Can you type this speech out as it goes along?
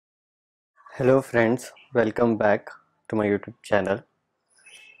Hello friends, welcome back to my YouTube channel.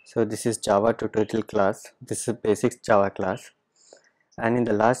 So this is Java tutorial class. This is basic Java class, and in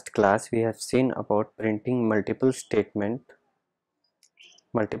the last class we have seen about printing multiple string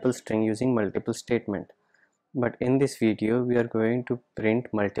using multiple statement. But in this video we are going to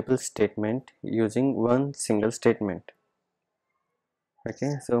print multiple statement using one single statement.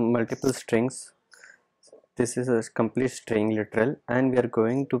 Okay, so multiple strings. This is a complete string literal, and we are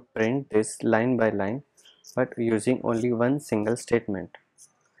going to print this line by line but using only one single statement.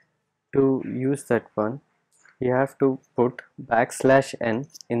 To use that one, you have to put \n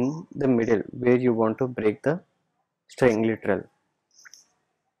in the middle where you want to break the string literal.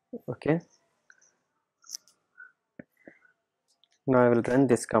 Okay, now I will run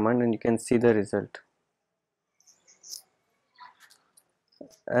this command and you can see the result.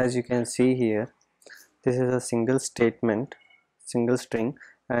 As you can see here, this is a single statement, single string,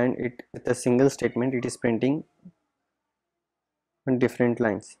 and it with a single statement it is printing on different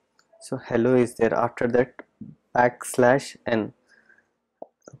lines. So hello is there, after that \n.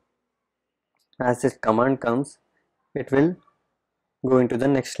 As this command comes, it will go into the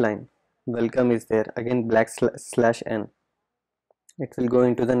next line. Welcome is there, again \n. It will go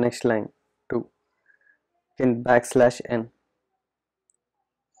into the next line too. Again \n.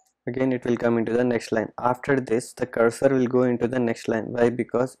 Again it will come into the next line. After this the cursor will go into the next line. Why?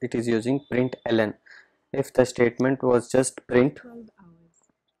 Because it is using print ln. If the statement was just print,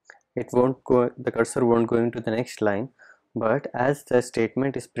 it won't go, the cursor won't go into the next line, but as the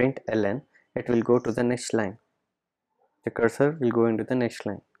statement is print ln, it will go to the next line. The cursor will go into the next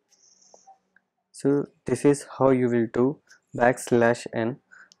line. So this is how you will do \n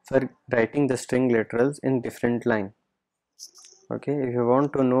for writing the string literals in different line. Okay, if you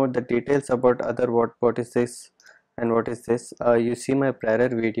want to know the details about other what is this and what is this, you see my prior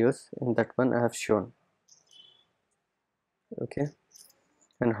videos. In that one I have shown. Okay,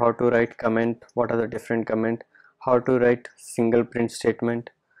 and how to write comment, what are the different comment, how to write single print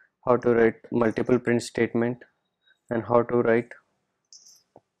statement, how to write multiple print statement, and how to write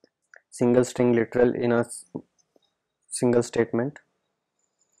single string literal in a single statement.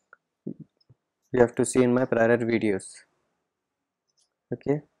 You have to see in my prior videos.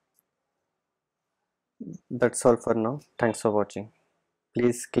 Okay, that's all for now. Thanks for watching.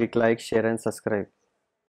 Please click like, share and subscribe.